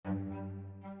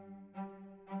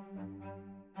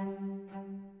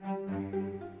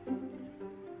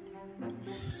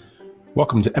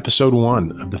Welcome to episode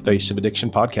 1 of the Face of Addiction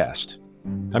podcast.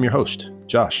 I'm your host,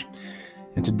 Josh,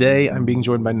 and today I'm being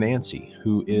joined by Nancy,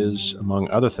 who is, among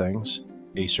other things,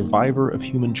 a survivor of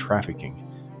human trafficking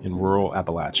in rural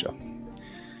Appalachia.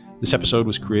 This episode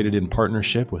was created in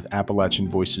partnership with Appalachian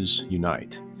Voices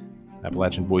Unite.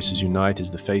 Appalachian Voices Unite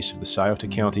is the face of the Scioto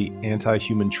County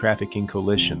Anti-Human Trafficking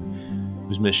Coalition,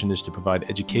 whose mission is to provide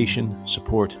education,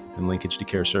 support, and linkage to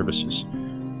care services.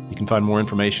 You can find more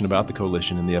information about the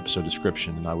coalition in the episode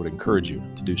description, and I would encourage you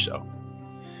to do so.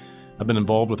 I've been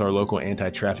involved with our local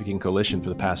anti-trafficking coalition for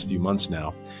the past few months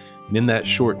now, and in that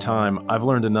short time, I've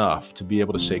learned enough to be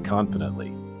able to say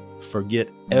confidently, forget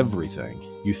everything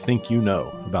you think you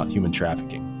know about human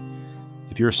trafficking.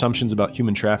 If your assumptions about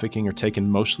human trafficking are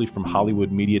taken mostly from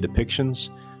Hollywood media depictions,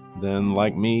 then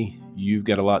like me, you've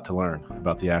got a lot to learn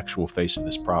about the actual face of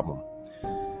this problem.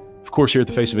 Of course, here at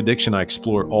the Face of Addiction, I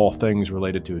explore all things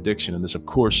related to addiction, and this, of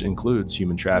course, includes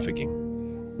human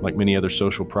trafficking. Like many other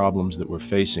social problems that we're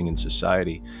facing in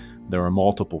society, there are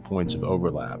multiple points of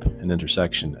overlap and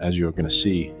intersection, as you're going to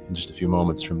see in just a few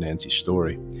moments from Nancy's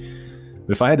story.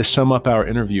 But if I had to sum up our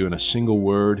interview in a single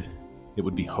word, it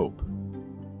would be hope.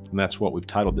 And that's what we've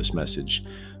titled this message,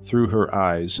 Through Her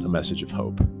Eyes, a Message of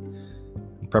Hope.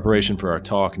 In preparation for our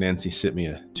talk, Nancy sent me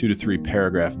a 2 to 3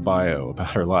 paragraph bio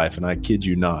about her life, and I kid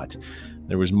you not,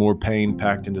 there was more pain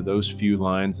packed into those few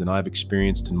lines than I've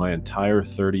experienced in my entire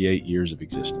 38 years of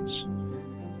existence.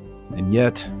 And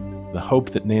yet, the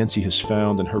hope that Nancy has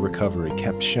found in her recovery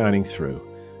kept shining through,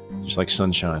 just like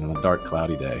sunshine on a dark,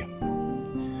 cloudy day.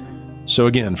 So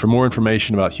again, for more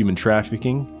information about human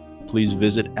trafficking, please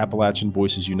visit Appalachian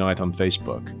Voices Unite on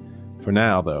Facebook. For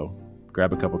now, though,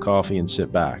 grab a cup of coffee and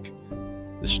sit back.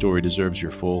 This story deserves your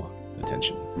full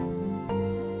attention.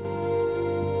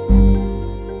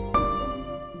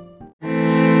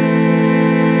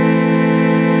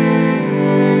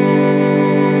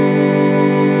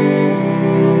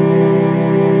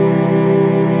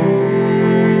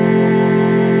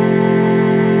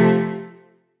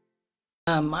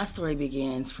 My story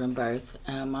begins from birth.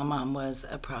 My mom was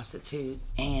a prostitute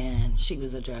and she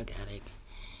was a drug addict.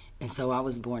 And so I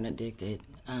was born addicted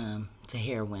to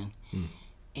heroin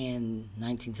in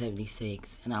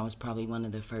 1976. And I was probably one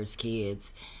of the first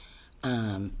kids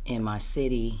in my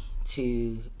city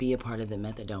to be a part of the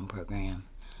methadone program.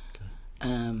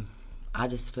 Okay. I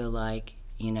just feel like,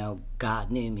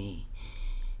 God knew me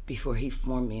before he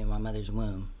formed me in my mother's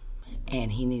womb.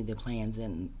 And he knew the plans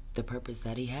and the purpose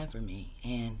that he had for me,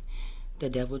 and the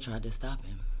devil tried to stop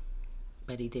him,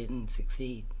 but he didn't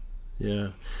succeed.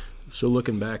 Yeah. So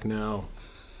looking back now,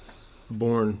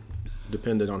 born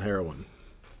dependent on heroin,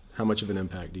 how much of an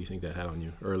impact do you think that had on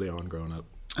you early on growing up?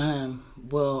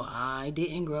 Well, I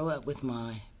didn't grow up with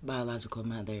my biological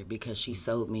mother because she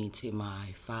sold me to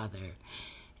my father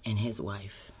and his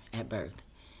wife at birth.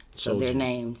 So their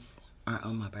names are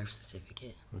on my birth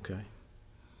certificate. Okay.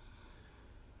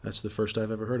 That's the first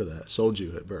I've ever heard of that. Sold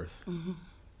you at birth. Mm-hmm.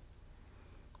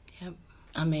 Yep.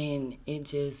 I mean, it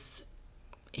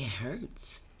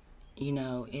hurts.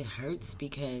 It hurts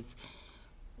because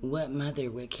what mother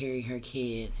would carry her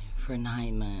kid for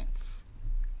 9 months,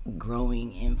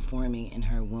 growing and forming in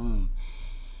her womb,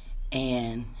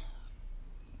 and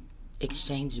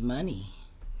exchange money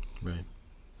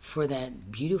for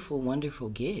that beautiful, wonderful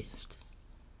gift?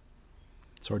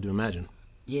 It's hard to imagine.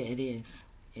 Yeah, it is.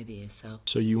 It is.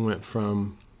 So you went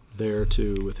from there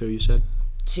to, with who you said?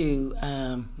 To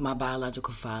my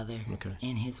biological father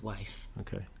and his wife.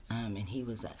 Okay. And he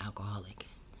was an alcoholic.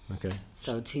 Okay.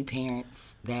 So 2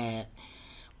 parents that,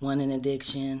 one in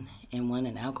addiction and one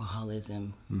in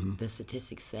alcoholism. Mm-hmm. The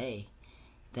statistics say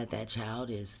that child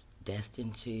is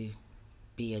destined to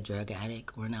be a drug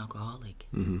addict or an alcoholic.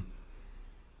 Mm-hmm.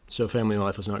 So family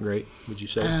life was not great, would you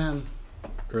say?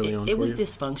 Early on, it was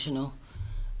dysfunctional.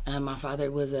 My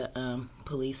father was a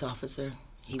police officer.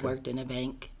 He worked in a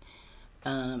bank.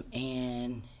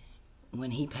 And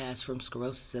when he passed from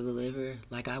cirrhosis of the liver,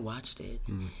 I watched it.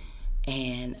 Mm.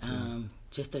 And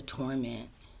just the torment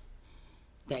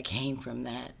that came from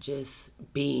that, just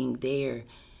being there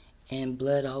and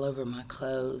blood all over my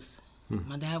clothes. Mm.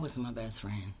 My dad was my best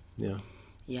friend. Yeah.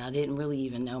 Yeah, I didn't really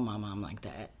even know my mom like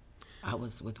that. I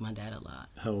was with my dad a lot.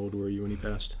 How old were you when he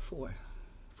passed? 4.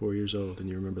 4 years old, and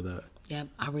you remember that? Yep,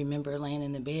 I remember laying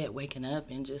in the bed, waking up,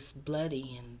 and just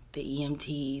bloody, and the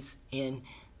EMTs, and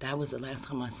that was the last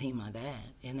time I seen my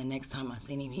dad. And the next time I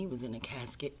seen him, he was in a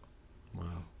casket.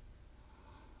 Wow.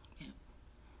 Yep.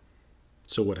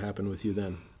 So what happened with you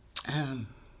then? I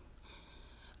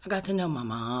got to know my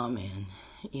mom, and,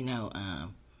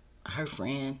 her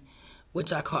friend,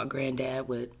 which I called Granddad,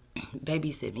 would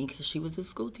babysit me because she was a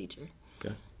school teacher.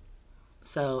 Okay.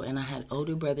 So, and I had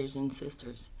older brothers and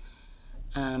sisters.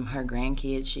 Her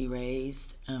grandkids she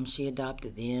raised, she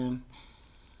adopted them.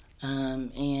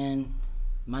 And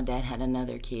my dad had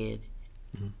another kid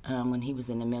when he was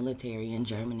in the military in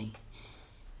Germany.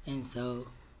 And so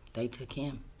they took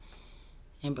him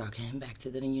and brought him back to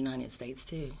the United States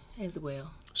too, as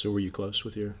well. So were you close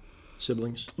with your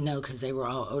siblings? No, because they were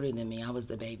all older than me. I was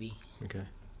the baby. Okay.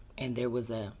 And there was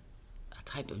a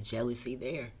type of jealousy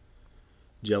there.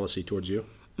 Jealousy towards you?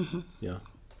 Mm-hmm. Yeah.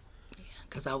 Yeah,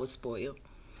 because I was spoiled.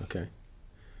 Okay.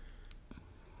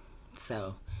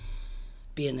 So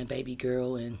being the baby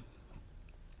girl and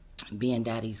being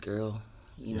daddy's girl,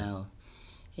 you know,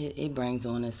 it brings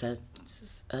on a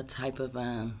type of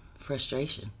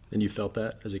frustration. And you felt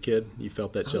that as a kid? You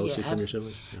felt that jealousy from your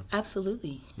siblings? Yeah.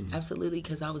 Absolutely. Absolutely,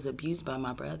 because I was abused by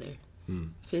my brother.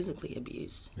 Physically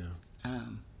abused. Yeah.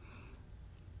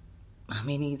 I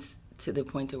mean, he's to the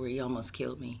point to where he almost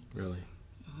killed me. Really?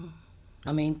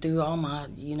 I mean, through all my,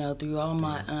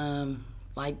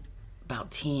 like about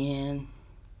 10,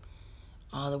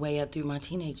 all the way up through my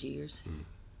teenage years,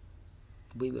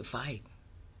 we would fight.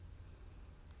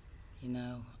 You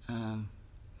know,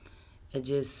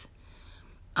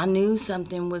 I knew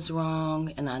something was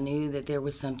wrong, and I knew that there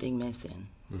was something missing.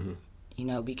 You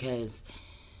know, because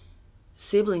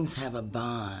siblings have a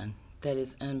bond that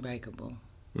is unbreakable.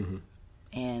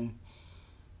 And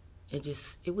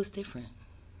it was different.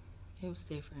 It was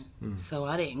different. So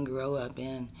I didn't grow up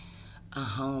in a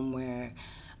home where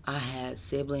I had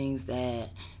siblings that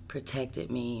protected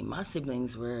me. My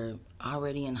siblings were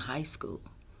already in high school,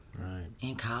 right,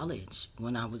 in college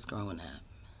when I was growing up.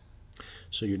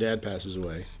 So your dad passes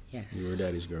away. Yes. You were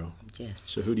daddy's girl. Yes.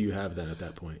 So who do you have then at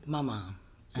that point? My mom.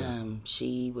 Yeah.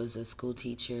 She was a school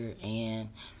teacher, and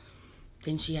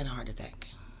then she had a heart attack.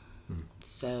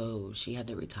 So she had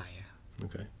to retire.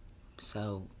 Okay.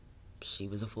 So she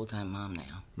was a full-time mom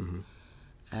now.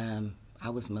 I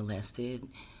was molested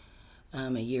a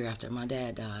year after my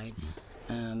dad died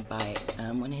by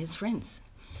one of his friends.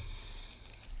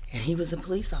 And he was a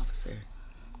police officer.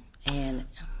 And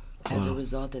as a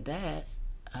result of that,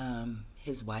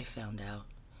 his wife found out,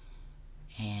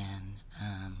 and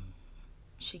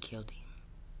she killed him.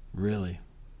 Really?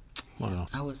 Wow.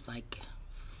 I was like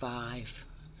 5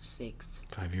 or 6.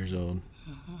 5 years old.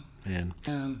 Man.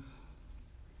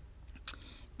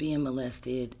 Being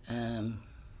molested,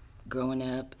 growing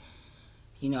up,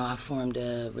 you know, I formed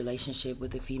a relationship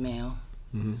with a female.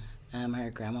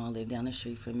 Her grandma lived down the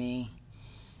street from me,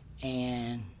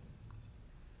 and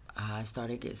I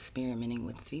started experimenting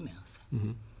with females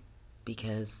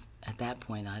because at that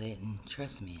point I didn't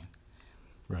trust men.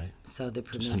 Right. So the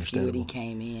promiscuity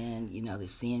came in, you know, the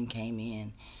sin came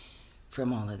in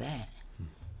from all of that.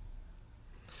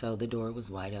 So the door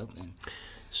was wide open.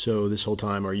 So this whole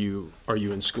time, are you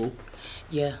in school?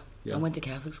 Yeah. I went to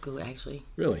Catholic school, actually.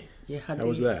 Really? Yeah, I did. How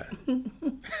was that?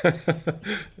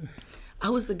 I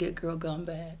was a good girl gone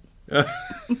bad.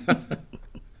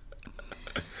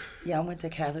 Yeah, I went to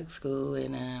Catholic school,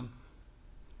 and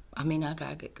I mean, I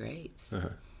got good grades. So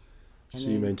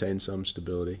then, you maintained some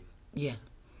stability? Yeah,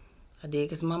 I did,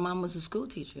 because my mom was a school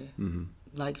teacher.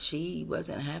 Like, she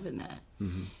wasn't having that.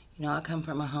 You know, I come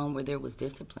from a home where there was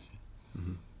discipline.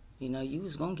 You know, you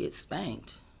was going to get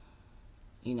spanked,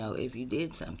 you know, if you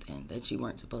did something that you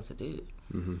weren't supposed to do.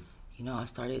 You know, I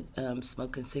started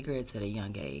smoking cigarettes at a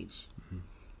young age.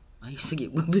 I used to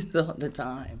get whoopings all the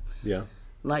time. Yeah.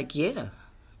 Like, yeah.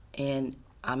 And,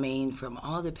 I mean, from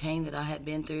all the pain that I had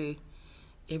been through,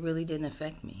 it really didn't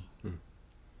affect me.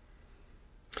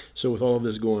 So with all of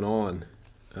this going on,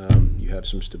 you have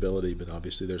some stability, but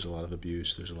obviously there's a lot of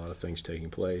abuse. There's a lot of things taking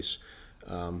place.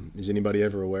 Is anybody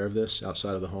ever aware of this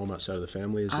outside of the home, outside of the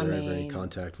family? Is there ever any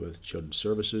contact with children's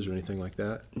services or anything like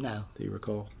that? No. Do you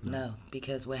recall? No,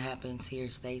 because what happens here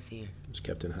stays here. It's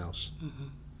kept in house.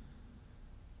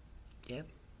 Yep.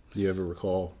 Do you ever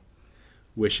recall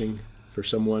wishing for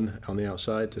someone on the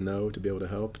outside to know, to be able to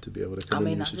help, to be able to come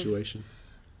in your situation?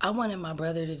 I wanted my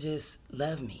brother to just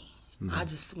love me. I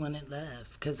just wanted love,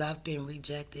 because I've been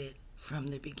rejected from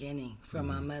the beginning, from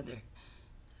my mother.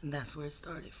 And that's where it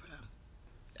started from.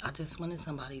 I just wanted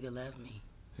somebody to love me.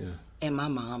 Yeah. And my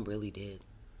mom really did.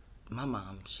 My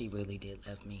mom, she really did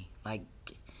love me. Like,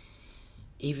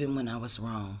 even when I was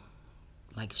wrong,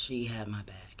 like, she had my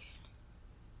back.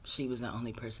 She was the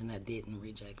only person that didn't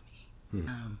reject me.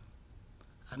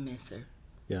 I miss her.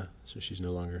 Yeah, so she's no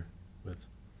longer with...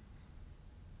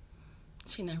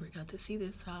 She never got to see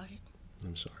this side.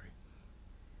 I'm sorry.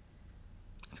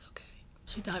 It's okay.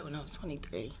 She died when I was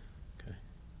 23. Okay.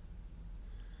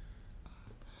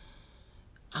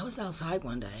 I was outside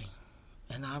one day,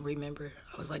 And I remember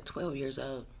I was like 12 years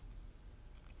old.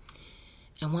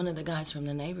 And one of the guys from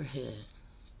the neighborhood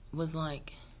was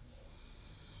like,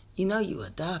 you know you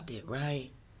adopted, right?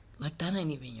 Like, that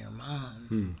ain't even your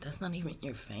mom. That's not even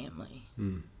your family.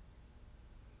 And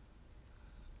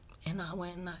I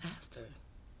went and I asked her.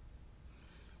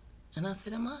 And I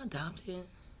said, am I adopted?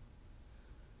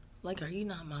 Like, are you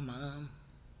not my mom?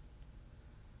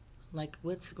 Like,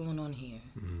 what's going on here?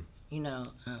 You know,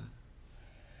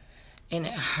 and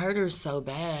it hurt her so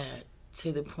bad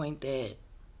to the point that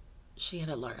she had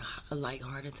a light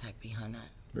heart attack behind that.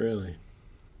 Really?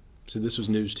 So this was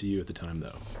news to you at the time,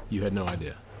 though? You had no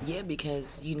idea? Yeah,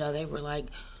 because, you know, they were like,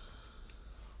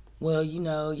 well, you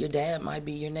know, your dad might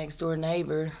be your next door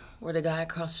neighbor or the guy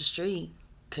across the street.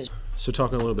 So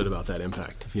talk a little bit about that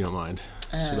impact, if you don't mind.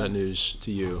 So that news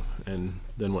to you, and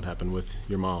then what happened with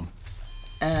your mom?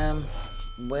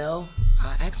 Well,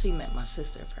 I actually met my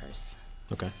sister first.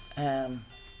 Okay.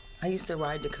 I used to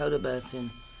ride the Dakota bus and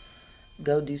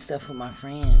go do stuff with my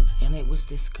friends, and it was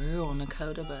this girl on the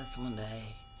Dakota bus one day,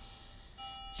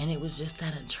 and it was just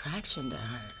that attraction to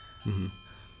her.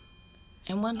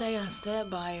 And one day I sat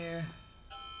by her,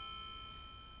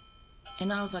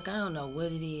 and I was like, I don't know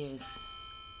what it is.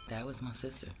 That was my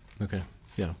sister. Okay.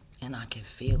 Yeah. And I could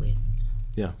feel it.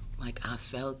 Yeah. Like, I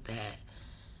felt that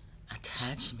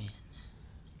attachment.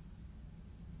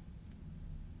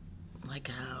 Like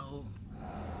how,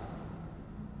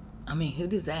 I mean, who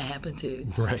does that happen to?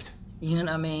 Right. You know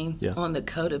what I mean? Yeah. On the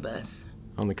Dakota bus.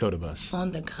 On the Dakota bus.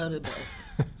 On the Dakota bus.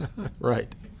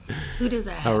 Right. Who does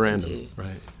that happen How random. to?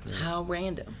 Right. How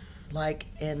random. Like,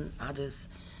 and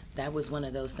that was one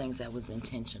of those things that was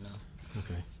intentional.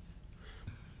 Okay.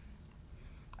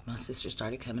 My sister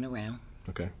started coming around.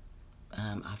 Okay.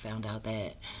 I found out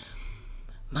that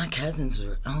my cousins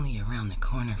were only around the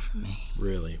corner from me.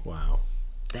 Really? Wow.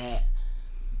 That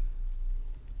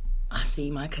I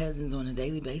see my cousins on a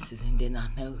daily basis and did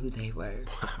not know who they were.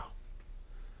 Wow.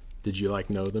 Did you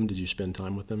know them? Did you spend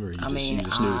time with them, or you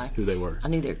just knew who they were? I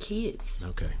knew their kids.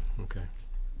 Okay.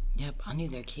 Yep, I knew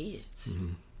their kids.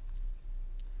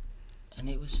 And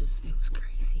it was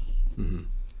crazy.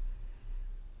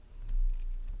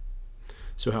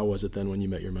 So how was it then when you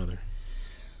met your mother?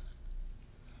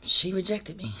 She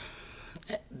rejected me.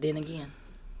 Then again,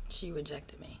 she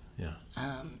rejected me. Yeah.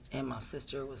 And my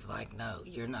sister was like, no,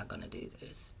 you're not going to do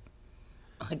this.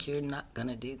 Like, you're not going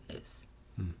to do this.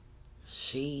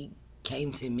 She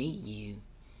came to meet you,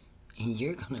 and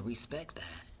you're going to respect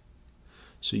that.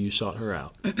 So you sought her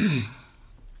out.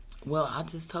 Well, I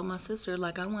just told my sister,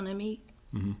 like, I want to meet,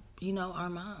 you know, our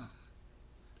mom.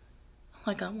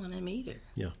 Like, I want to meet her.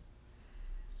 Yeah.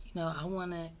 You know, I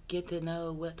want to get to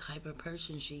know what type of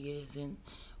person she is and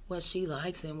what she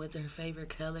likes and what her favorite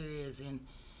color is. And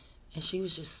she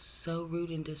was just so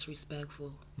rude and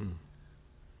disrespectful.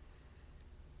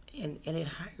 And it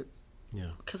hurt.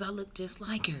 Yeah. Because I look just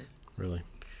like her. Really?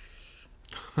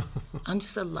 I'm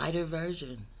just a lighter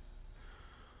version.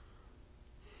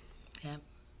 Yeah.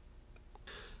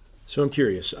 So I'm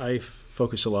curious. I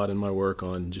focus a lot in my work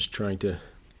on just trying to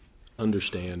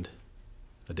understand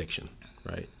addiction,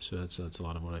 right? So that's a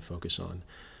lot of what I focus on.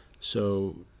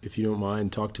 So if you don't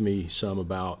mind, talk to me some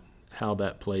about how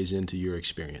that plays into your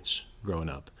experience growing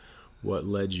up. What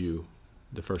led you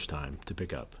the first time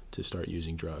to start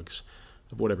using drugs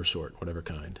of whatever sort, whatever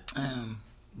kind?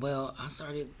 Well, I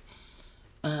started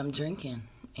drinking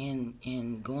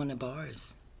and going to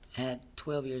bars at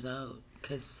 12 years old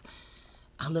because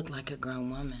I looked like a grown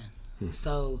woman.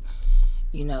 So,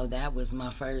 you know, that was my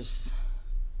first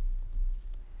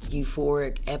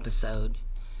euphoric episode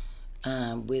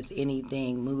with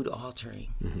anything mood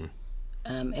altering.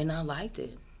 And I liked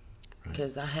it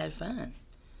because I had fun.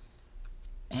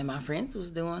 And my friends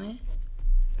was doing it.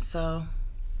 So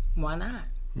why not?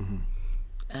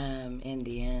 In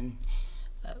the end,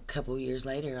 a couple years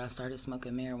later, I started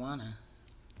smoking marijuana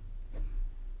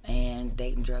and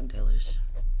dating drug dealers.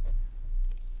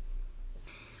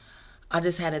 I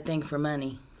just had a thing for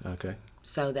money. Okay.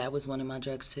 So that was one of my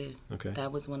drugs too. Okay.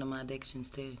 That was one of my addictions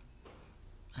too.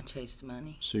 I chased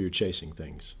money. So you're chasing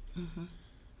things.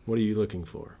 What are you looking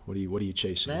for? What are you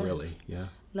chasing? Love. Really? Yeah.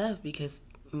 Love, because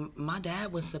my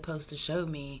dad was supposed to show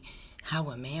me how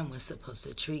a man was supposed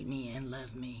to treat me and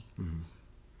love me.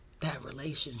 That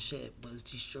relationship was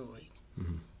destroyed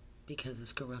because of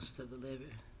sclerosis of the liver.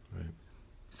 Right.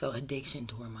 So addiction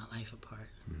tore my life apart.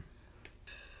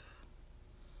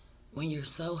 When you're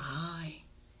so high,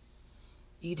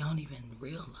 you don't even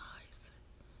realize.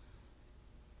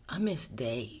 I miss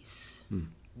days,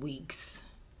 weeks,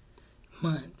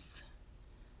 months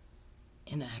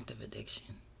in the act of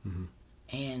addiction.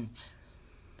 And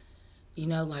you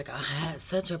know, like I had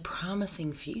such a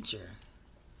promising future.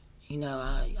 You know,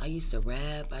 I used to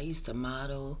rap, I used to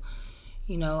model.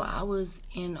 You know, I was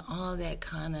in all that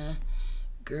kind of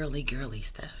girly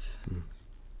stuff.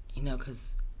 You know,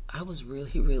 because I was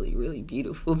really, really, really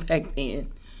beautiful back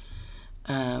then.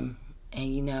 And,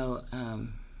 you know,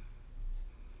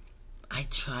 I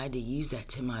tried to use that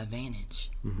to my advantage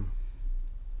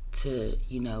to,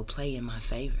 you know, play in my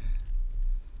favor,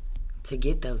 to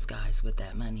get those guys with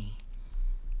that money,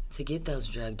 to get those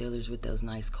drug dealers with those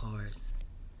nice cars,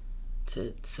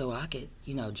 so I could,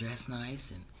 you know, dress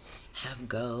nice and have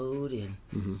gold and,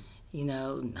 you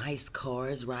know, nice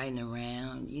cars riding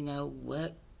around. You know,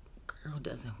 what girl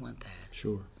doesn't want that?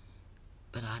 Sure.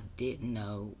 But I didn't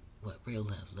know what real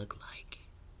love looked like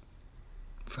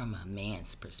from a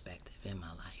man's perspective in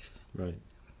my life. Right.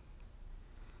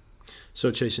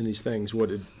 So chasing these things, where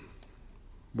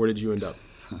did you end up?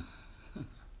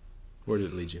 Where did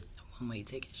it lead you? One way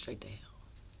ticket straight to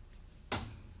hell.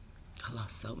 I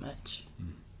lost so much.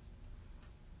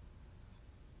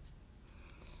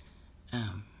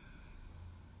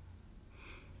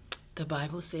 The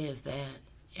Bible says that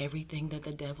everything that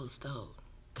the devil stole,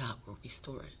 God will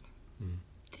restore it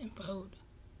tenfold.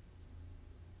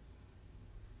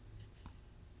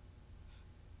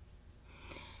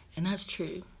 And that's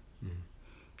true.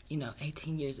 You know,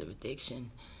 18 years of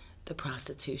addiction, the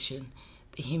prostitution,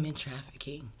 the human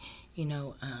trafficking, you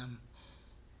know,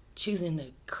 choosing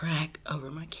the crack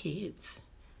over my kids.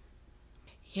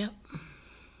 Yep.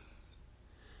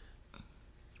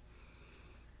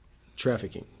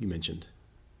 Trafficking, you mentioned.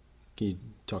 Can you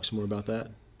talk some more about that,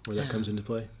 where that comes into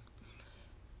play?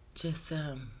 Just,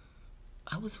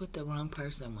 I was with the wrong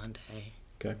person one day.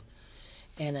 Okay.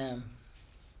 And,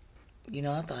 you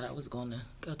know, I thought I was going to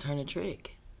go turn a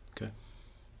trick. Okay.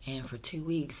 And for 2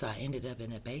 weeks, I ended up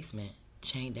in a basement,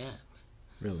 chained up.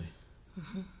 Really?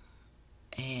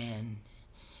 And,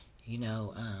 you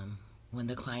know, when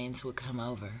the clients would come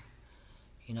over,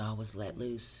 you know, I was let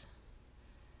loose.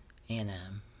 And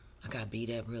I got beat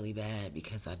up really bad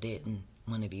because I didn't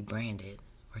want to be branded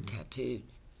or tattooed.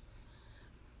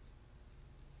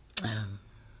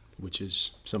 Which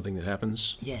is something that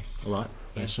happens Yes. a lot,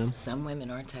 I Yes. assume? Some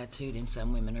women are tattooed and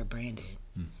some women are branded.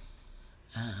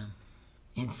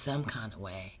 In some kind of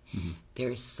way.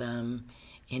 There's some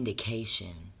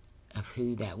indication of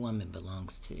who that woman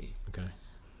belongs to. Okay.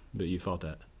 But you fought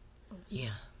that.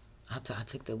 Yeah. I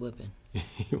took the whipping.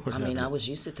 You weren't I mean, having I it. was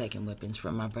used to taking whippings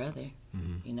from my brother.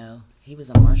 You know, he was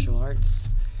a martial arts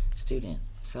student,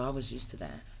 so I was used to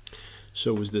that.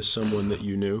 So was this someone that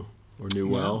you knew or knew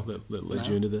No. well that led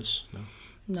you No. into this?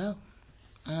 No?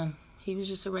 No. He was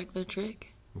just a regular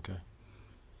trick. Okay.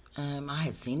 I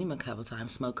had seen him a couple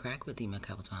times, smoked crack with him a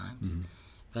couple times,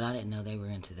 but I didn't know they were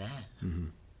into that.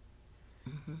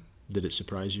 Did it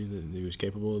surprise you that he was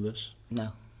capable of this?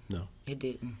 No. No. It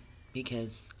didn't,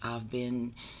 because I've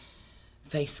been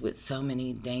faced with so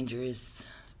many dangerous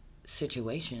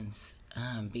situations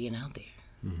being out there.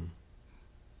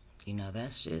 You know,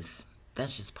 that's just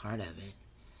part of it.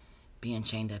 Being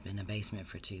chained up in the basement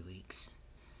for 2 weeks.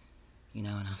 You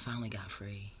know, and I finally got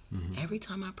free. Every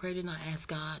time I prayed and I asked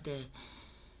God to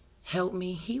help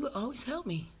me, he would always help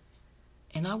me.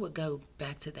 And I would go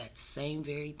back to that same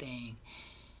very thing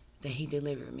that he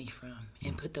delivered me from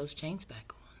and put those chains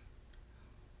back on.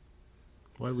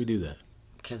 Why did we do that?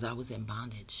 Because I was in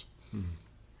bondage.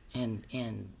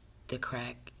 And the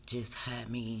crack just had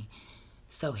me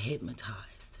so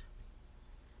hypnotized.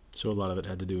 So a lot of it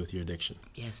had to do with your addiction.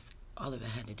 Yes, all of it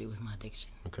had to do with my addiction.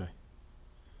 Okay.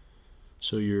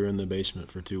 So you're in the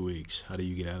basement for 2 weeks. How do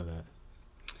you get out of that?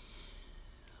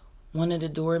 One of the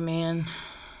doormen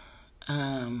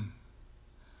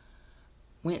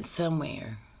went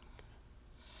somewhere,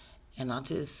 and I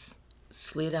just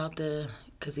slid out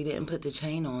because he didn't put the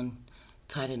chain on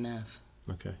tight enough.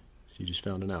 Okay. So you just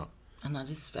found it out. And I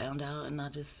just found out, and I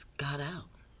just got out.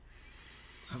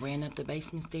 I ran up the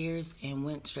basement stairs and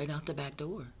went straight out the back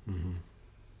door.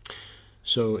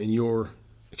 So in your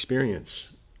experience,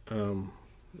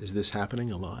 is this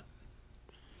happening a lot?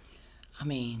 I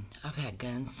mean, I've had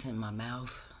guns in my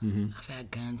mouth. I've had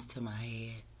guns to my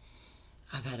head.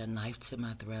 I've had a knife to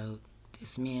my throat.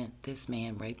 This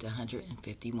man raped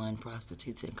 151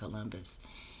 prostitutes in Columbus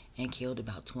and killed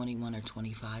about 21 or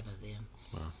 25 of them.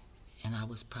 Wow. And I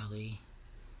was probably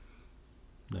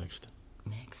Next.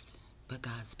 But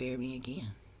God spared me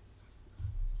again.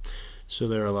 So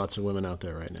there are lots of women out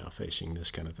there right now facing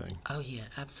this kind of thing. Oh, yeah,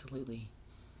 absolutely.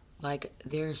 Like,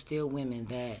 there are still women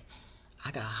that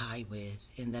I got high with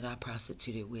and that I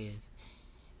prostituted with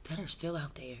that are still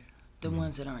out there. The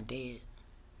ones that aren't dead.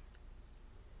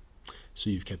 So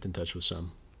you've kept in touch with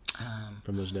some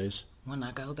from those days? When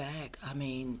I go back, I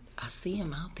mean, I see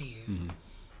them out there,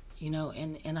 you know,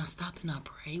 and I stop and I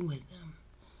pray with them.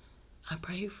 I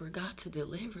pray for God to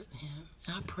deliver them.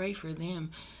 I pray for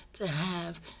them to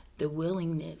have the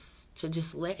willingness to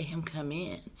just let him come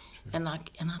in. Sure. And I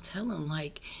tell him,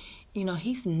 like, you know,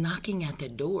 he's knocking at the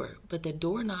door, but the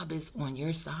doorknob is on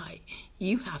your side.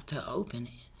 You have to open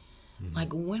it. Mm-hmm.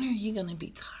 Like, when are you going to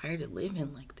be tired of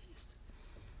living like this?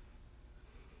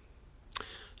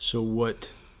 So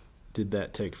what did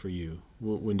that take for you?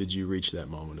 When did you reach that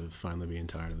moment of finally being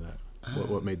tired of that?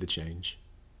 What made the change?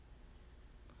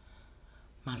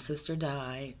 My sister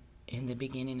died in the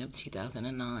beginning of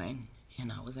 2009,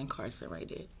 and I was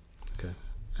incarcerated. Okay.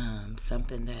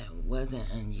 Something that wasn't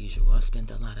unusual. I spent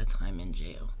a lot of time in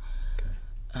jail. Okay.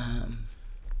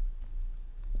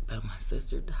 But my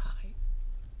sister died.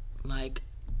 Like,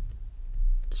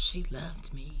 she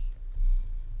loved me.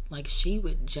 Like, she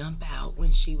would jump out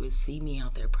when she would see me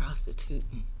out there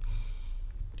prostituting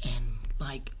and,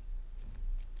 like,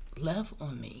 love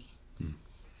on me.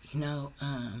 You know,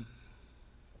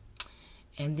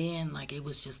 and then, like, it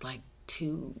was just, like,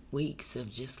 2 weeks of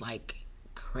just, like,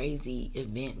 crazy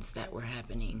events that were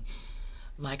happening.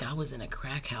 Like, I was in a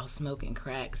crack house smoking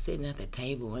crack, sitting at the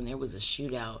table, and there was a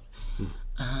shootout.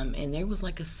 And there was,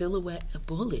 like, a silhouette of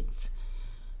bullets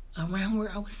around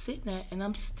where I was sitting at, and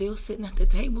I'm still sitting at the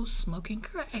table smoking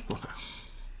crack. Wow.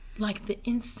 Like, the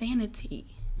insanity.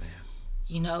 Man.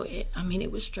 You know,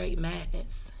 it was straight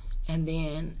madness. And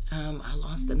then I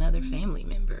lost another family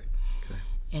member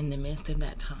in the midst of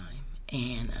that time.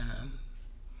 And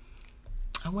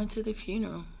I went to the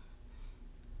funeral.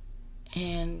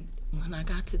 And when I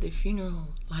got to the funeral,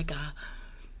 like,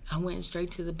 I went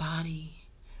straight to the body.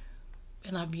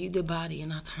 And I viewed the body,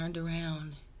 and I turned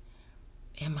around.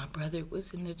 And my brother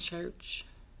was in the church.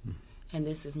 And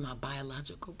this is my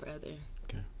biological brother.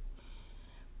 Okay.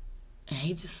 And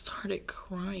he just started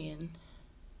crying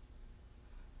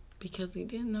because he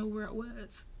didn't know where I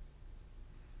was.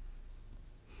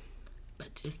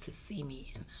 But just to see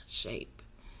me in that shape.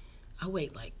 I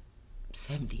weighed like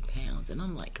 70 pounds, and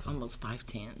I'm like almost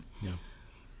 5'10". Yeah.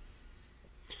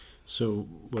 So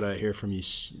what I hear from you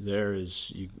there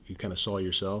is you kind of saw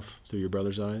yourself through your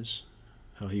brother's eyes,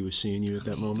 how he was seeing you at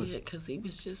that moment? Yeah, because he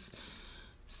was just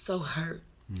so hurt.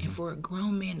 And for a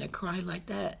grown man to cry like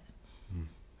that.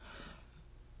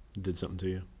 It did something to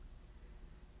you?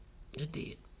 It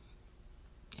did.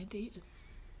 It did.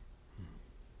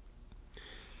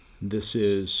 This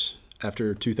is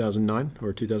after 2009,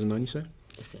 or 2009 you say?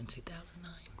 It's in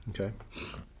 2009. Okay.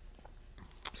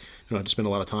 You don't have to spend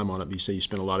a lot of time on it, but you say you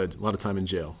spent a lot of time in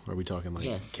jail. Are we talking like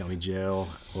county jail?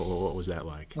 What was that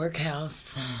like?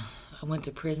 Workhouse. I went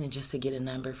to prison just to get a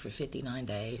number for 59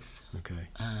 days. Okay.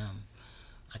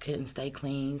 I couldn't stay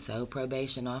clean, so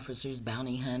probation officers,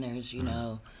 bounty hunters, you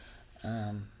know.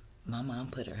 My mom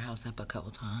put her house up a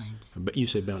couple times. But you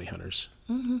say bounty hunters.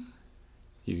 Mm-hmm.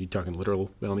 You talking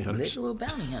literal bounty hunters? Literal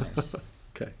bounty hunters.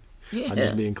 Okay. Yeah. I'm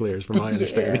just being clear, from my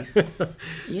understanding.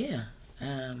 Yeah.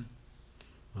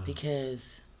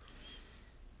 Because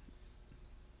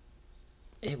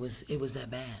it was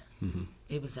that bad. Mm-hmm.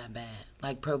 It was that bad.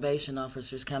 Like, probation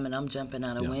officers coming, I'm jumping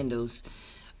out of windows,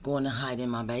 going to hide in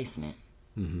my basement.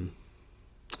 Mm-hmm.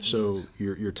 So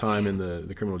your time in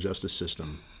the criminal justice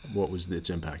system, what was its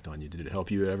impact on you? Did it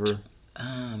help you ever?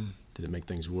 Did it make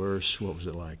things worse? What was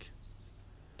it like?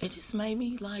 It just made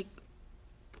me like,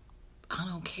 I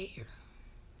don't care.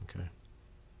 Okay.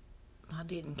 I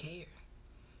didn't care.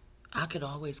 I could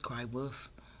always cry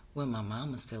wolf when my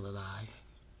mom was still alive.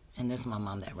 And that's my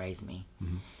mom that raised me.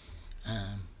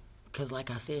 Mm-hmm. 'Cause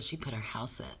like I said, she put her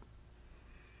house up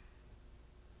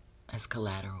as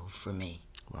collateral for me.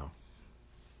 Wow.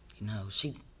 You know,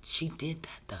 she did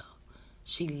that, though.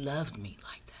 She loved me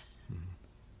like that. Mm-hmm.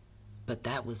 But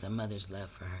that was a mother's love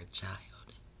for her child.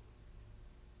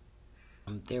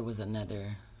 There was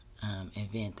another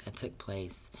event that took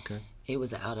place. Okay. It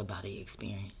was an out-of-body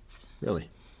experience. Really?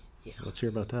 Yeah. Let's hear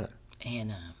about that.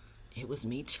 And it was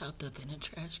me chopped up in a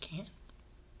trash can.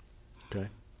 Okay.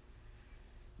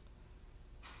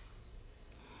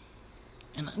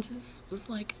 And I just was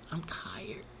like, I'm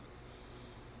tired.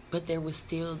 But there was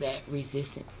still that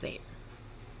resistance there.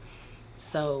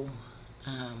 So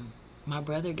my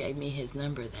brother gave me his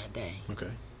number that day.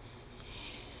 Okay.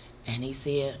 And he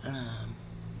said,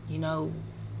 you know,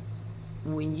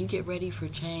 when you get ready for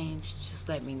change, just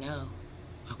let me know.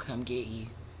 I'll come get you.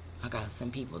 I got some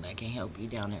people that can help you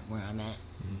down at where I'm at.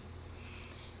 Mm-hmm.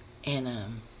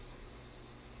 And,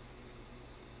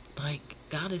 like,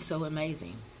 God is so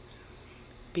amazing.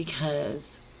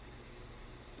 Because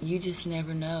you just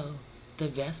never know the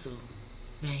vessel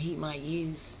that he might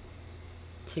use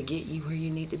to get you where you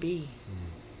need to be.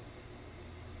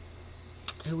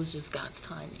 It was just God's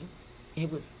timing.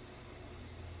 It was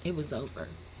over.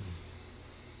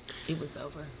 It was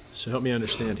over. So help me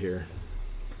understand here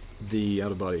the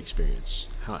out-of-body experience.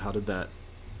 How did that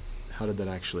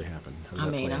actually happen? I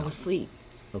mean, I was asleep.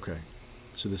 Okay.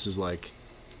 So this is like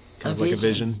kind of like a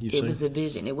vision, you'd say? It was a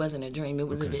vision. It wasn't a dream. It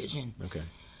was a vision. Okay.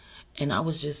 And I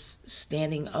was just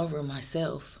standing over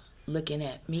myself, looking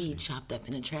at me chopped up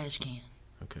in a trash can.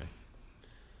 Okay.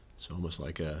 So almost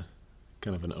like a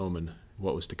kind of an omen,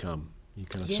 what was to come. You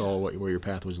kind of Yeah. saw where your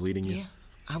path was leading you. Yeah,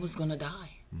 I was going to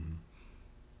die.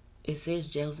 It says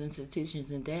jails,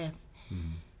 institutions, and death.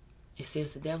 It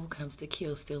says the devil comes to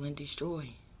kill, steal, and destroy.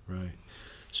 Right.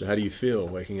 So how do you feel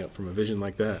waking up from a vision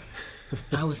like that?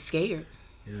 I was scared.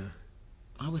 Yeah.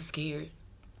 I was scared.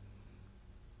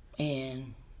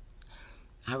 And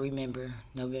I remember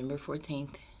November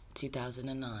 14th,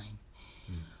 2009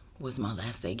 was my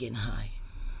last day getting high.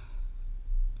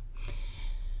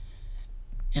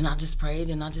 And I just prayed,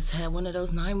 and I just had one of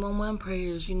those 911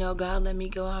 prayers. You know, God, let me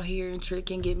go out here and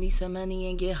trick and get me some money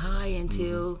and get high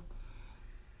until,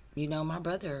 you know, my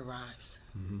brother arrives.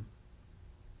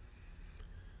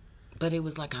 But it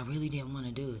was like I really didn't want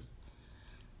to do it.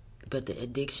 But the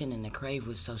addiction and the crave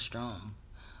was so strong.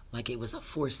 Like it was a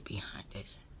force behind it.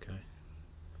 Okay.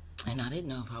 And I didn't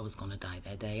know if I was going to die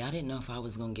that day. I didn't know if I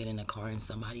was going to get in a car and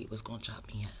somebody was going to chop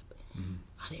me up.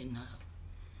 I didn't know.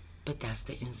 But that's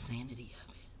the insanity of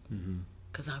it.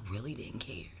 Because I really didn't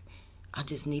care. I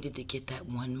just needed to get that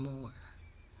one more.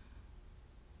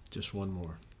 Just one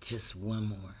more. Just one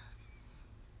more.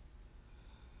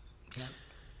 Yep.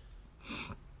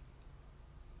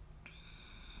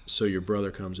 So your brother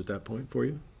comes at that point for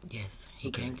you? Yes.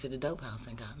 He came to the dope house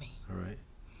and got me. All right.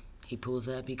 He pulls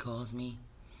up, he calls me.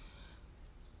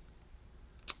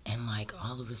 And like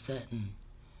all of a sudden,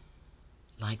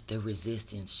 like the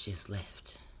resistance just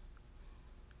left.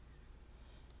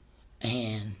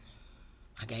 And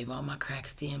I gave all my crack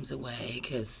stems away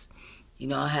because, you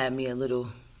know, I had me a little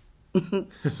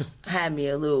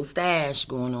stash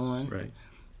going on. Right.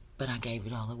 But I gave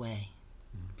it all away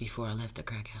before I left the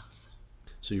crack house.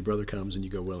 So your brother comes and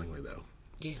you go willingly, though?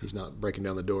 Yeah. He's not breaking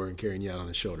down the door and carrying you out on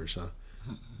his shoulders, huh?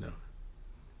 No.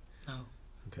 No.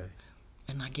 Okay.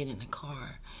 And I get in the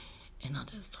car and I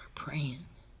just start praying.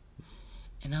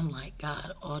 And I'm like,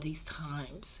 God, all these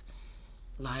times,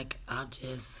 like, I've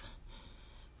just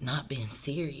not been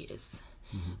serious.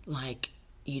 Like,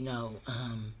 you know,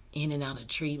 in and out of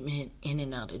treatment, in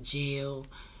and out of jail,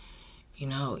 you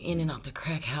know, in and out the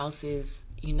crack houses,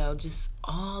 you know, just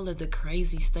all of the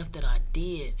crazy stuff that I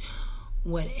did.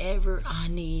 Whatever I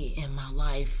need in my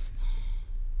life,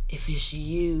 if it's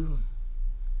you,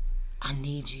 I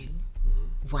need you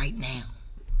right now.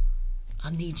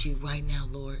 I need you right now,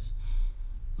 Lord.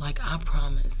 Like I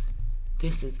promise,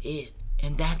 this is it.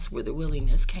 And that's where the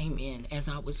willingness came in as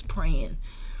I was praying.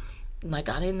 Like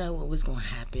I didn't know what was going to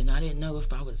happen. I didn't know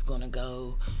if I was going to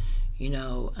go, you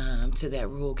know, to that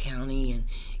rural county and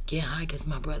get high because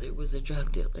my brother was a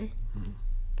drug dealer.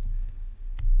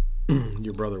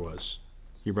 Your brother was.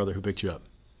 Your brother who picked you up.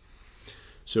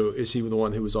 So is he the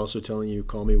one who was also telling you,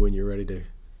 call me when you're ready to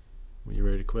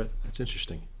quit? That's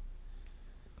interesting.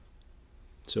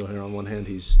 So here on one hand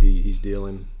he's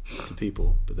dealing to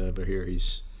people, but then over here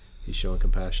he's showing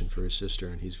compassion for his sister,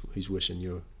 and he's wishing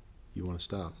you want to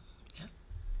stop. Yeah.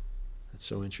 That's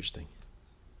so interesting.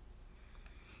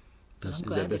 But That's, I'm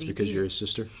glad that's that he because did. you're his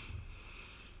sister?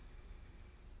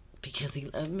 Because he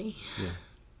loved me. Yeah.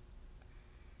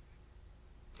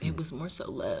 It was more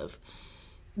so love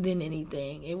than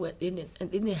anything. It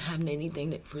didn't have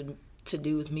anything to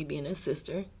do with me being a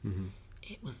sister.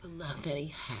 It was the love that he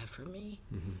had for me.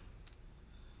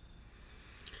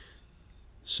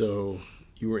 So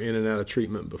you were in and out of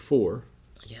treatment before,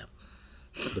 Yeah.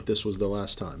 but this was the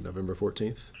last time, November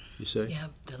 14th, you say? Yeah,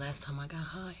 the last time I got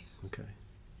high. Okay.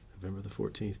 November the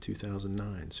 14th,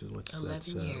 2009. So that's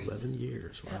 11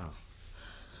 years. Wow.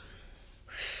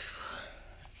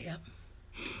 Yep.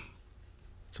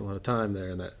 It's a lot of time there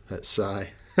in that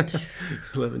sigh.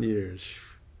 11 years.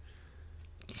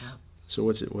 Yeah. So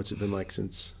what's it been like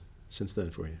since then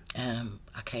for you?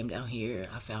 I came down here.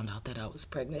 I found out that I was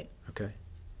pregnant. Okay.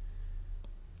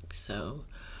 So,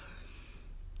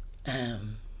 my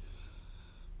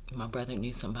brother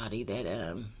knew somebody that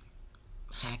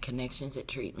had connections at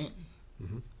treatment.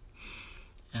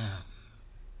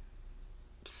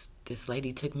 This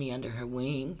lady took me under her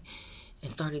wing and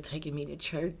started taking me to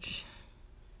church.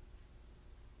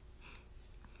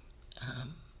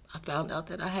 I found out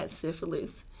that I had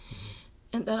syphilis,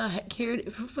 and that I had carried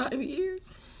it for 5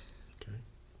 years. Okay.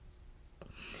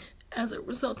 As a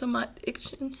result of my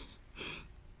addiction.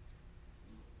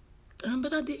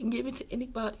 But I didn't give it to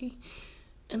anybody.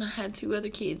 And I had 2 other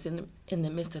kids in the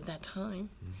midst of that time.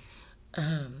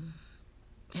 And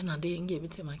I didn't give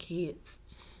it to my kids.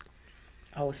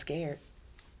 I was scared.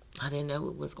 I didn't know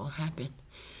what was going to happen.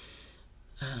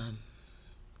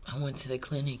 I went to the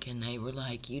clinic and they were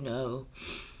like, you know,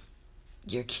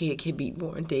 your kid could be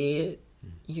born dead.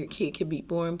 Your kid could be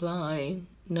born blind,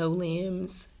 no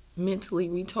limbs, mentally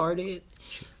retarded,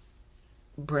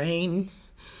 brain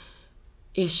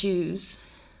issues.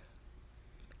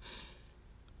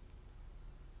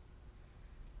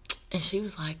 And she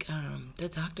was like, the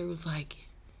doctor was like,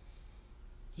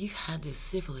 you've had this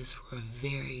syphilis for a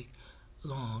very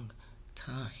long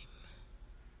time.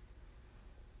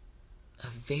 A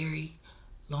very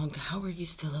long time. How are you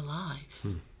still alive?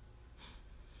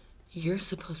 You're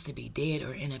supposed to be dead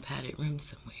or in a padded room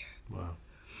somewhere. Wow.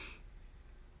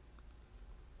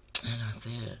 And I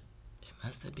said, it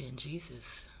must have been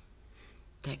Jesus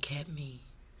that kept me.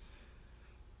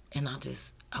 And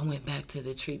I went back to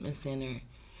the treatment center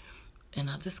and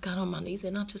I just got on my knees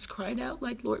and I just cried out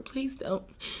like, Lord, please don't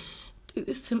do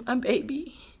this to my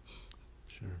baby.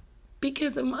 Sure.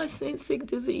 Because of my sin-sick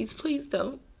disease, please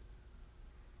don't.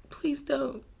 Please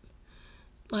don't.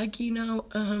 Like, you know,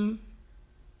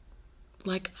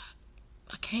 like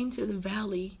I came to the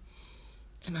valley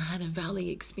and I had a valley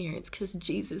experience because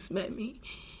Jesus met me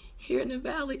here in the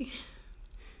valley.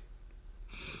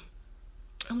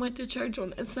 I went to church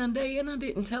on that Sunday and I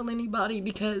didn't tell anybody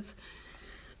because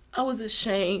I was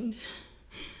ashamed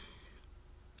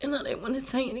and I didn't want to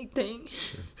say anything.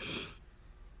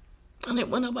 I didn't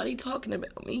want nobody talking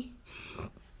about me,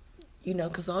 you know,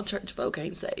 because all church folk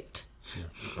ain't saved.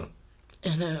 Yeah.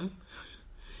 And,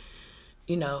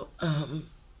 you know,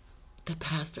 the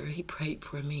pastor, he prayed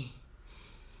for me.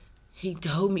 He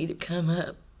told me to come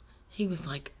up. He was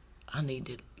like, I need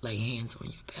to lay hands on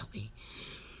your belly.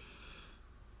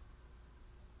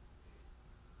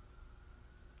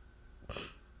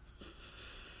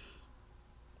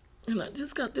 And I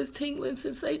just got this tingling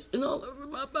sensation all over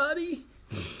my body.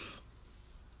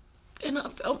 And I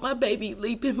felt my baby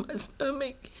leap in my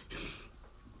stomach.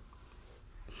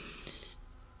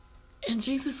 And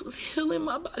Jesus was healing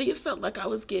my body. It felt like I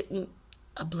was getting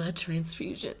a blood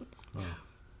transfusion. Wow.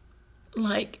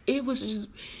 Like, it was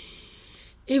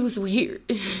weird.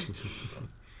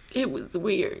 It was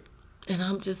weird. And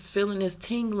I'm just feeling this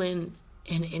tingling.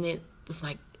 And it was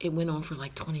like, it went on for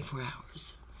like 24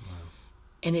 hours. Wow.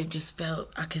 And it just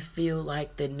I could feel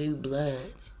like the new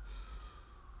blood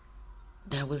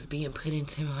that was being put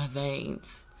into my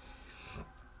veins.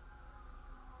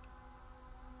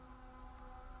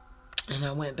 And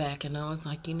I went back and I was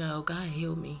like, you know, God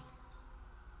heal me.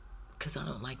 Because I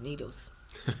don't like needles.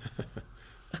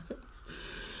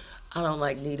 I don't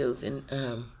like needles. And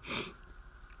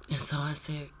so I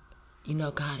said, you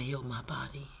know, God heal my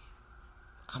body.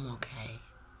 I'm okay.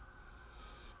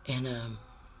 And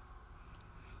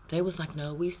they was like,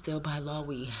 no, we still by law,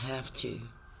 we have to.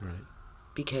 Right.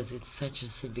 Because it's such a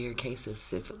severe case of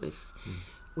syphilis.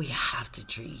 We have to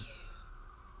treat you.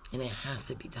 And it has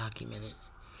to be documented.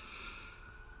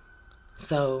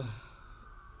 So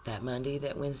that Monday,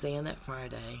 that Wednesday, and that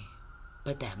Friday,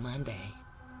 but that Monday,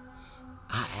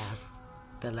 I asked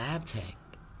the lab tech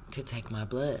to take my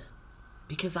blood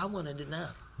because I wanted to know.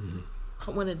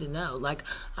 I wanted to know. Like,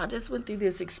 I just went through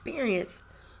this experience.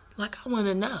 Like, I want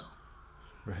to know.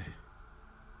 Right.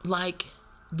 Like,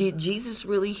 did Jesus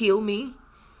really heal me?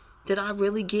 Did I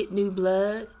really get new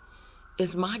blood?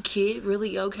 Is my kid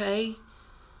really okay?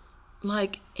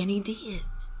 Like, and he did.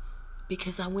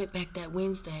 Because I went back that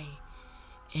Wednesday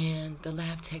and the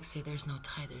lab tech said there's no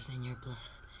tithers in your blood.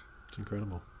 It's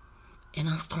incredible. And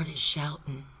I started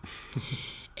shouting.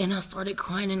 And I started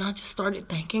crying and I just started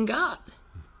thanking God.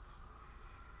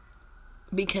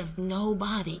 Because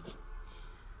nobody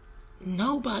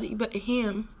but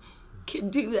him can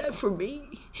do that for me.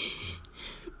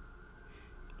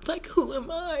 Like, who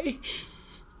am I?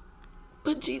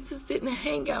 But Jesus didn't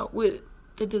hang out with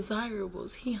the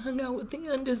desirables. He hung out with the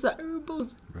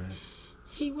undesirables. Right.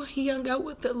 He hung out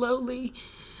with the lowly.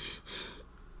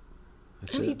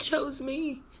 That's and it. he chose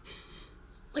me.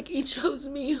 Like, he chose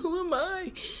me. Who am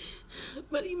I?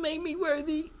 But he made me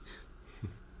worthy.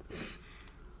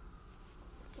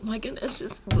 Like, and that's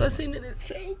just a blessing in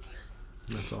itself.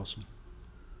 That's awesome.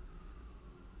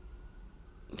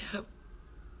 Yep.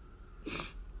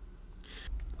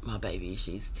 My baby,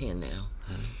 she's 10 now.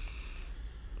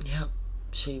 Yep.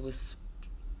 She was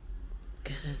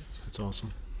good. That's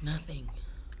awesome. Nothing.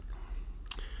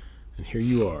 And here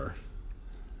you are.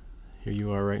 Here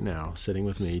you are right now, sitting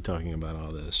with me, talking about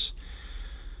all this.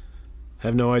 I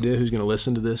have no idea who's going to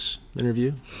listen to this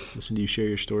interview, listen to you share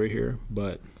your story here,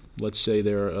 but let's say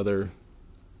there are other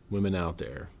women out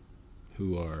there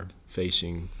who are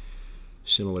facing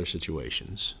similar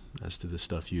situations as to the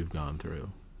stuff you've gone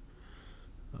through.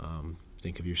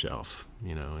 Think of yourself,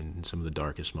 in some of the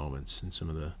darkest moments and some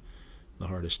of the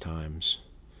hardest times.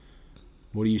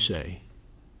 What do you say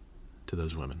to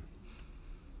those women?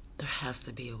 There has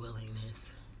to be a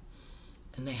willingness,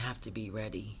 and they have to be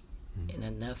ready, and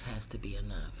enough has to be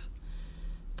enough.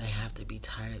 They have to be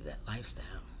tired of that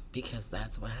lifestyle, because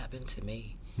that's what happened to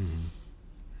me.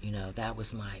 That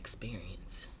was my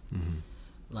experience.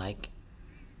 I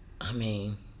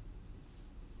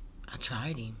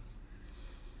tried him.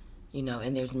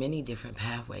 And there's many different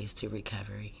pathways to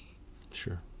recovery.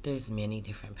 Sure. There's many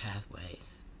different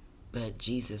pathways, but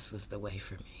Jesus was the way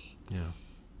for me. Yeah.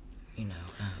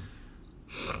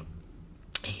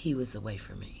 He was the way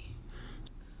for me.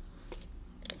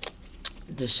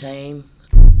 The shame,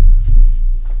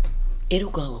 it'll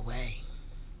go away.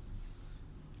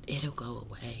 It'll go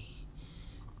away.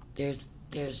 There's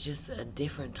just a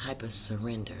different type of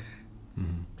surrender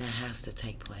that has to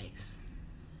take place.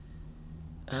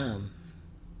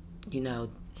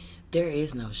 There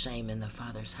is no shame in the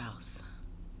Father's house.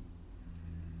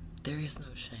 There is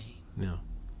no shame. No.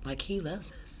 He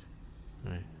loves us.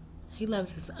 Right. He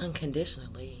loves us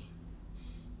unconditionally.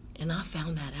 And I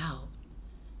found that out.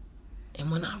 And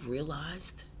when I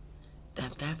realized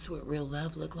that that's what real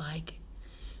love looked like,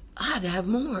 I had to have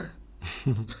more.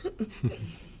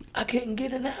 I couldn't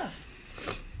get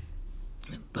enough.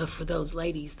 But for those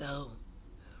ladies, though,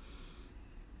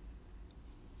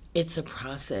 it's a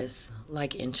process,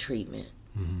 like in treatment.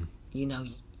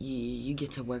 You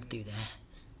get to work through that.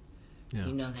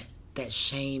 Yeah. That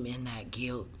shame and that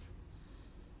guilt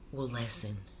will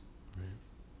lessen. Right.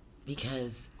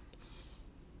 Because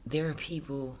there are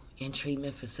people in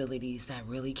treatment facilities that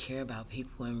really care about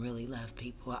people and really love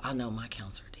people. I know my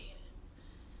counselor did.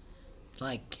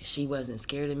 She wasn't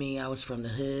scared of me. I was from the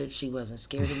hood. She wasn't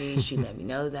scared of me. She let me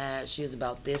know that. She was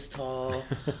about this tall.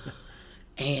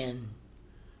 And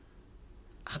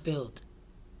I built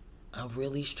a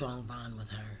really strong bond with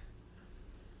her.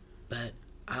 But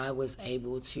I was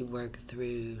able to work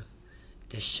through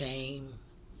the shame,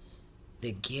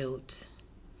 the guilt,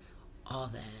 all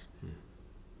that.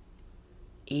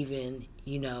 Even,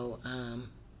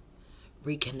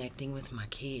 reconnecting with my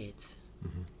kids.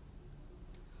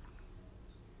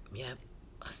 Yep,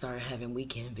 I started having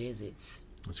weekend visits.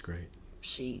 That's great.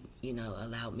 She,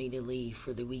 allowed me to leave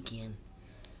for the weekend.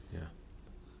 Yeah.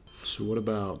 So what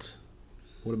about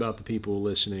the people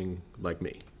listening like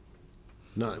me?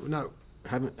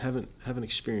 Haven't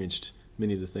experienced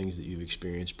many of the things that you've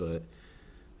experienced, but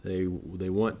they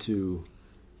want to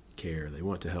care, they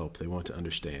want to help, they want to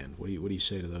understand. What do you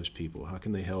say to those people? How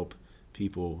can they help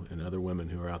people and other women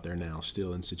who are out there now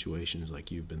still in situations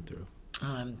like you've been through?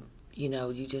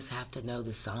 You just have to know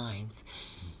the signs.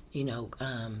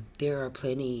 There are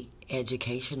plenty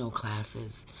educational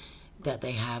classes that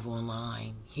they have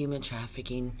online, human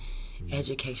trafficking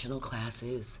educational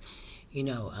classes,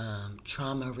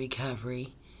 trauma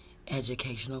recovery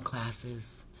educational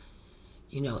classes,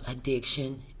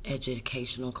 addiction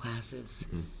educational classes.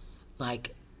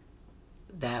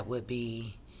 That would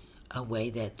be a way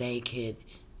that they could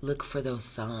look for those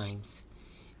signs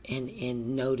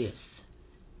and notice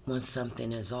when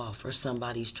something is off or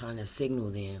somebody's trying to signal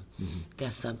them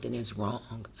that something is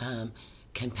wrong.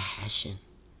 Compassion,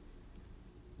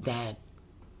 that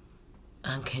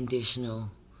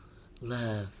unconditional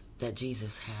love that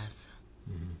Jesus has.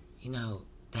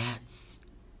 That's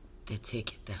the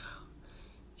ticket, though,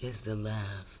 is the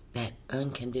love, that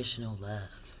unconditional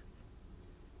love.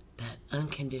 That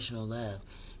unconditional love.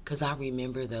 Because I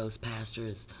remember those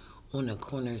pastors on the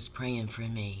corners praying for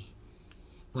me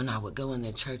when I would go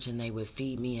into church and they would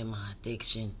feed me in my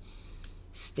addiction,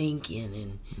 stinking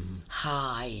and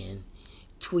high and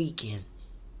tweaking.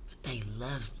 But they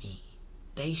loved me.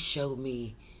 They showed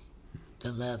me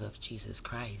the love of Jesus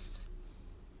Christ.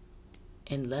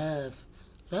 And love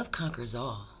conquers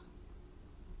all.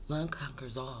 Love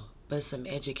conquers all. But some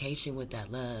education with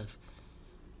that love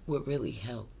would really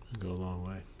help. Go a long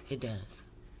way. It does.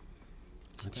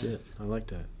 That's it. I like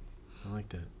that.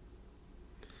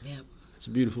 Yep. It's a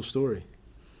beautiful story.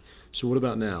 So what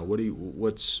about now?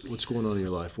 What's going on in your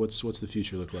life? What's the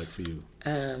future look like for you?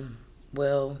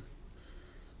 Well,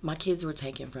 my kids were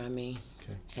taken from me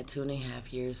at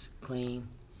 2.5 years clean,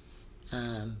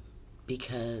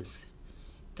 because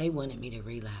they wanted me to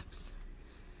relapse.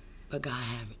 But God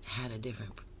had a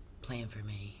different plan for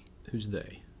me. Who's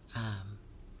they?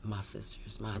 My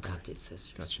sisters, my adopted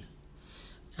sisters. Gotcha.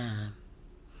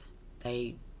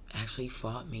 They actually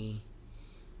fought me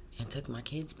and took my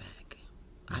kids back.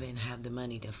 I didn't have the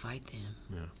money to fight them.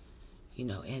 Yeah. You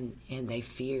know, and they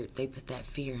put that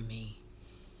fear in me.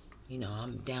 You know,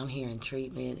 I'm down here in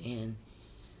treatment and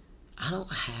I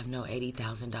don't have no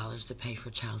 $80,000 to pay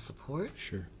for child support.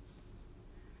 Sure.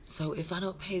 So if I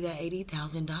don't pay that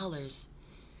 $80,000,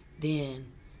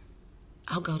 then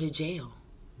I'll go to jail.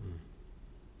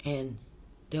 And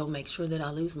they'll make sure that I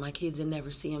lose my kids and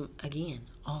never see them again,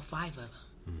 all 5 of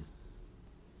them.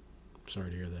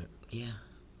 Sorry to hear that. Yeah.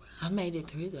 I made it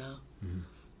through, though.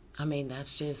 I mean,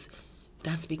 that's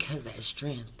because that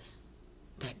strength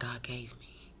that God gave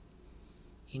me.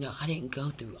 You know, I didn't go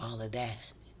through all of that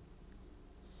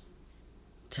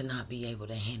to not be able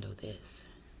to handle this.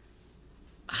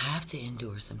 I have to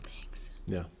endure some things.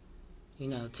 Yeah. You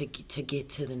know, to get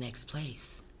to the next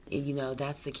place. And, you know,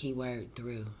 that's the key word,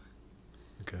 through.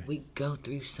 Okay. We go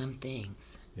through some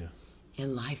things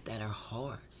in life that are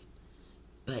hard,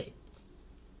 but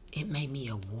it made me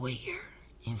a warrior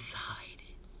inside.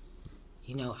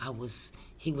 You know,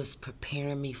 he was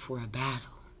preparing me for a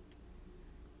battle.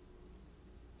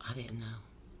 I didn't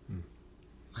know.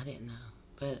 I didn't know.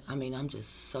 But, I mean, I'm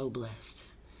just so blessed.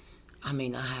 I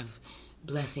mean, I have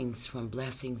blessings from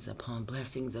blessings upon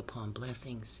blessings upon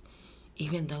blessings.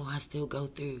 Even though I still go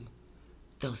through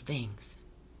those things,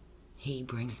 he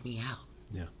brings me out.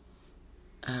 Yeah.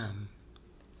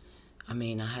 I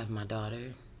mean, I have my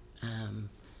daughter.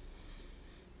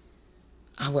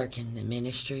 I work in the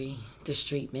ministry, the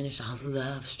street ministry. I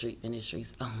love street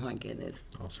ministries. Oh, my goodness.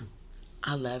 Awesome.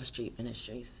 I love street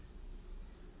ministries.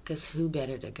 Because who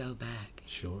better to go back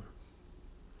Sure.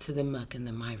 to the muck and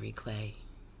the miry clay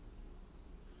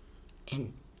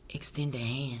and extend a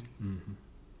hand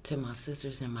to my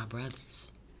sisters and my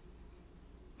brothers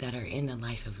that are in the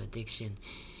life of addiction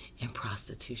and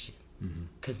prostitution.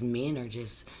 Because men are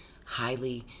just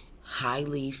highly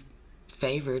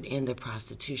favored in the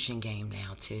prostitution game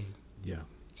now, too. Yeah.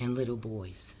 And little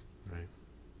boys. Right.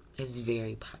 It's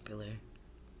very popular.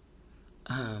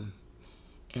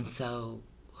 And so,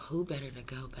 who better to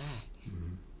go back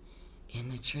in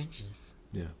the trenches?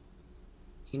 Yeah.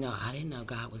 You know, I didn't know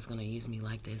God was going to use me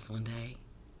like this one day.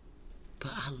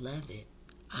 But I love it.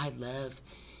 I love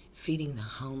feeding the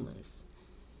homeless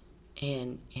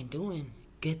and doing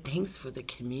good things for the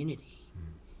community.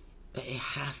 But it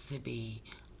has to be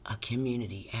a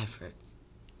community effort.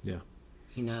 Yeah.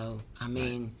 You know, I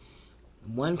mean,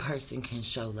 one person can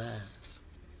show love,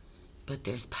 but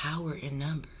there's power in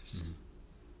numbers.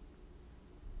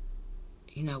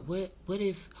 You know, what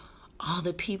if all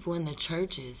the people in the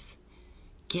churches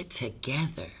get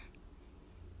together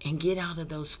and get out of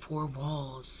those 4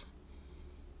 walls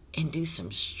and do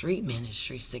some street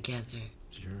ministries together?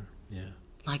 Sure. Yeah.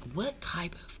 Like, what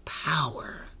type of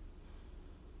power?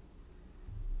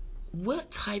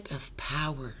 What type of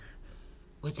power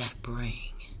would that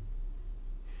bring?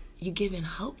 You're giving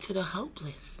hope to the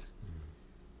hopeless.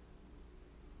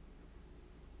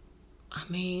 I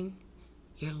mean,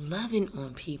 you're loving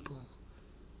on people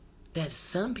that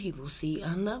some people see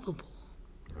unlovable.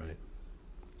 Right.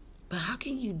 But how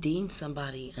can you deem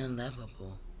somebody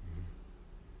unlovable?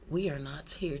 We are not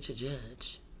here to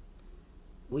judge.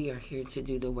 We are here to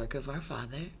do the work of our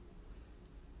Father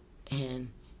and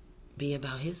be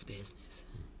about his business.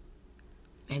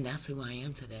 And that's who I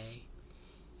am today.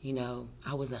 You know,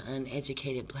 I was an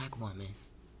uneducated black woman,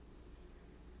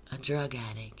 a drug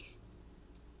addict,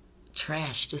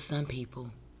 trash to some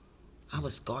people. I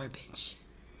was garbage.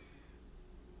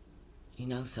 You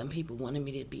know, some people wanted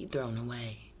me to be thrown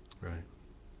away. Right.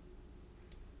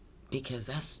 Because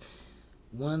that's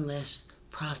one less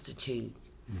prostitute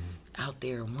out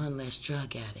there, one less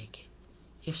drug addict.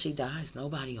 If she dies,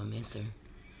 nobody will miss her.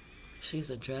 She's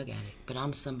a drug addict, but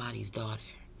I'm somebody's daughter.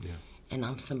 Yeah. And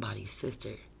I'm somebody's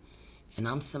sister. And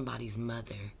I'm somebody's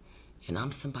mother. And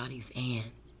I'm somebody's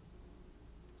aunt.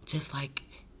 Just like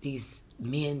these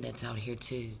men that's out here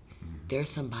too. They're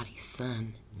somebody's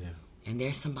son. Yeah. And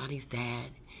they're somebody's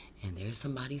dad. And they're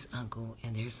somebody's uncle.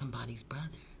 And they're somebody's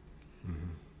brother.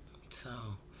 So,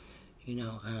 you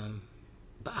know,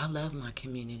 but I love my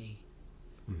community.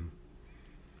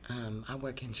 I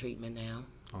work in treatment now.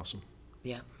 Awesome.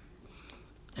 Yeah.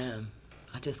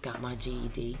 I just got my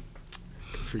GED.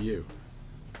 Good for you.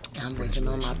 I'm working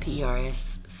on my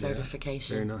PRS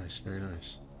certification. Very nice. Very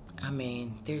nice. I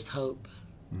mean, there's hope.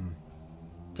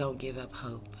 Don't give up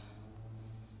hope.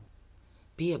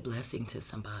 Be a blessing to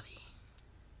somebody.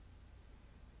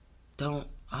 Don't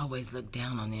always look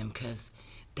down on them because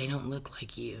they don't look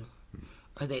like you.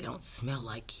 or they don't smell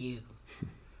like you,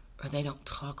 or they don't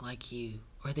talk like you,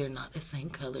 or they're not the same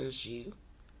color as you.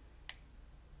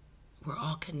 We're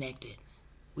all connected.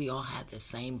 We all have the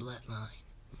same bloodline.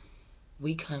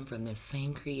 We come from the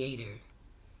same Creator.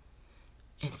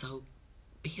 And so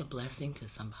be a blessing to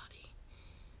somebody.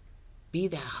 Be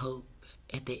that hope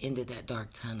at the end of that dark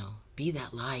tunnel. Be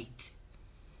that light.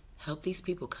 Help these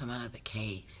people come out of the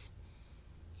cave.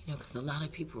 You know, because a lot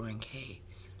of people are in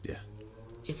caves. Yeah.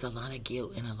 It's a lot of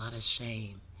guilt and a lot of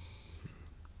shame,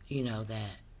 you know,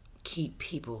 that keep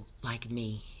people like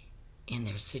me in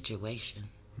their situation.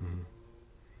 Mm-hmm.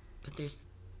 But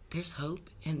there's hope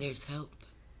and there's help.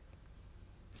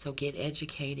 So get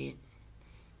educated,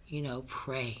 you know,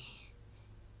 pray.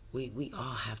 We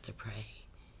all have to pray.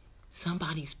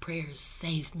 Somebody's prayers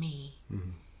saved me.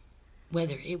 Mm-hmm.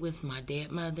 Whether it was my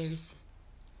dead mother's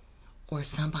or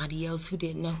somebody else who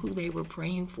didn't know who they were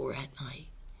praying for at night.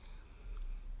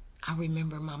 I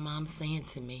remember my mom saying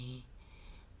to me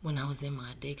when I was in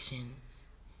my addiction,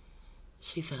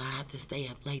 she said, I have to stay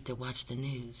up late to watch the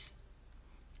news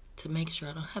to make sure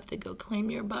I don't have to go claim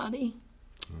your body.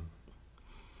 Mm.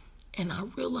 And I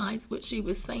realized what she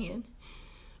was saying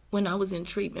when I was in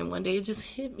treatment. One day it just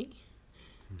hit me.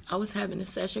 I was having a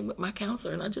session with my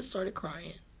counselor and I just started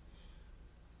crying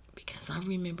because I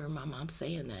remember my mom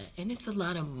saying that. And it's a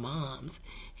lot of moms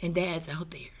and dads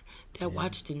out there that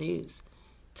watch the news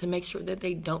to make sure that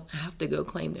they don't have to go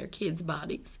claim their kids'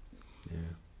 bodies.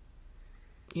 Yeah.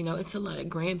 You know, it's a lot of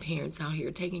grandparents out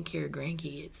here taking care of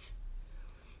grandkids.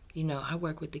 You know, I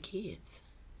work with the kids,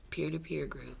 peer-to-peer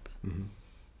group. Mm-hmm.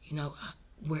 You know,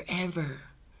 wherever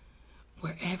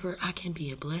I can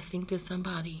be a blessing to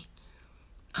somebody,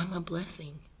 I'm a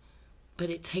blessing. But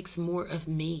it takes more of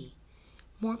me,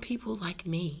 more people like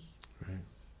me. Right.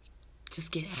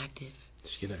 Just get active.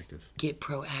 Get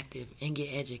proactive and get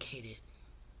educated.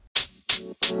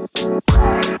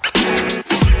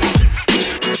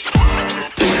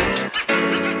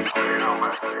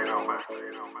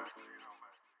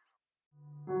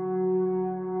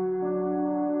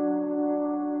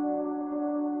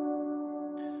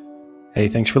 Hey,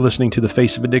 thanks for listening to the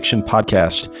Face of Addiction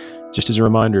podcast. Just as a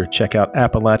reminder, check out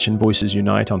Appalachian Voices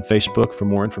Unite on Facebook for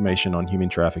more information on human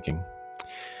trafficking.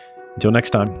 Until next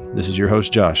time, this is your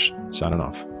host, Josh, signing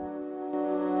off.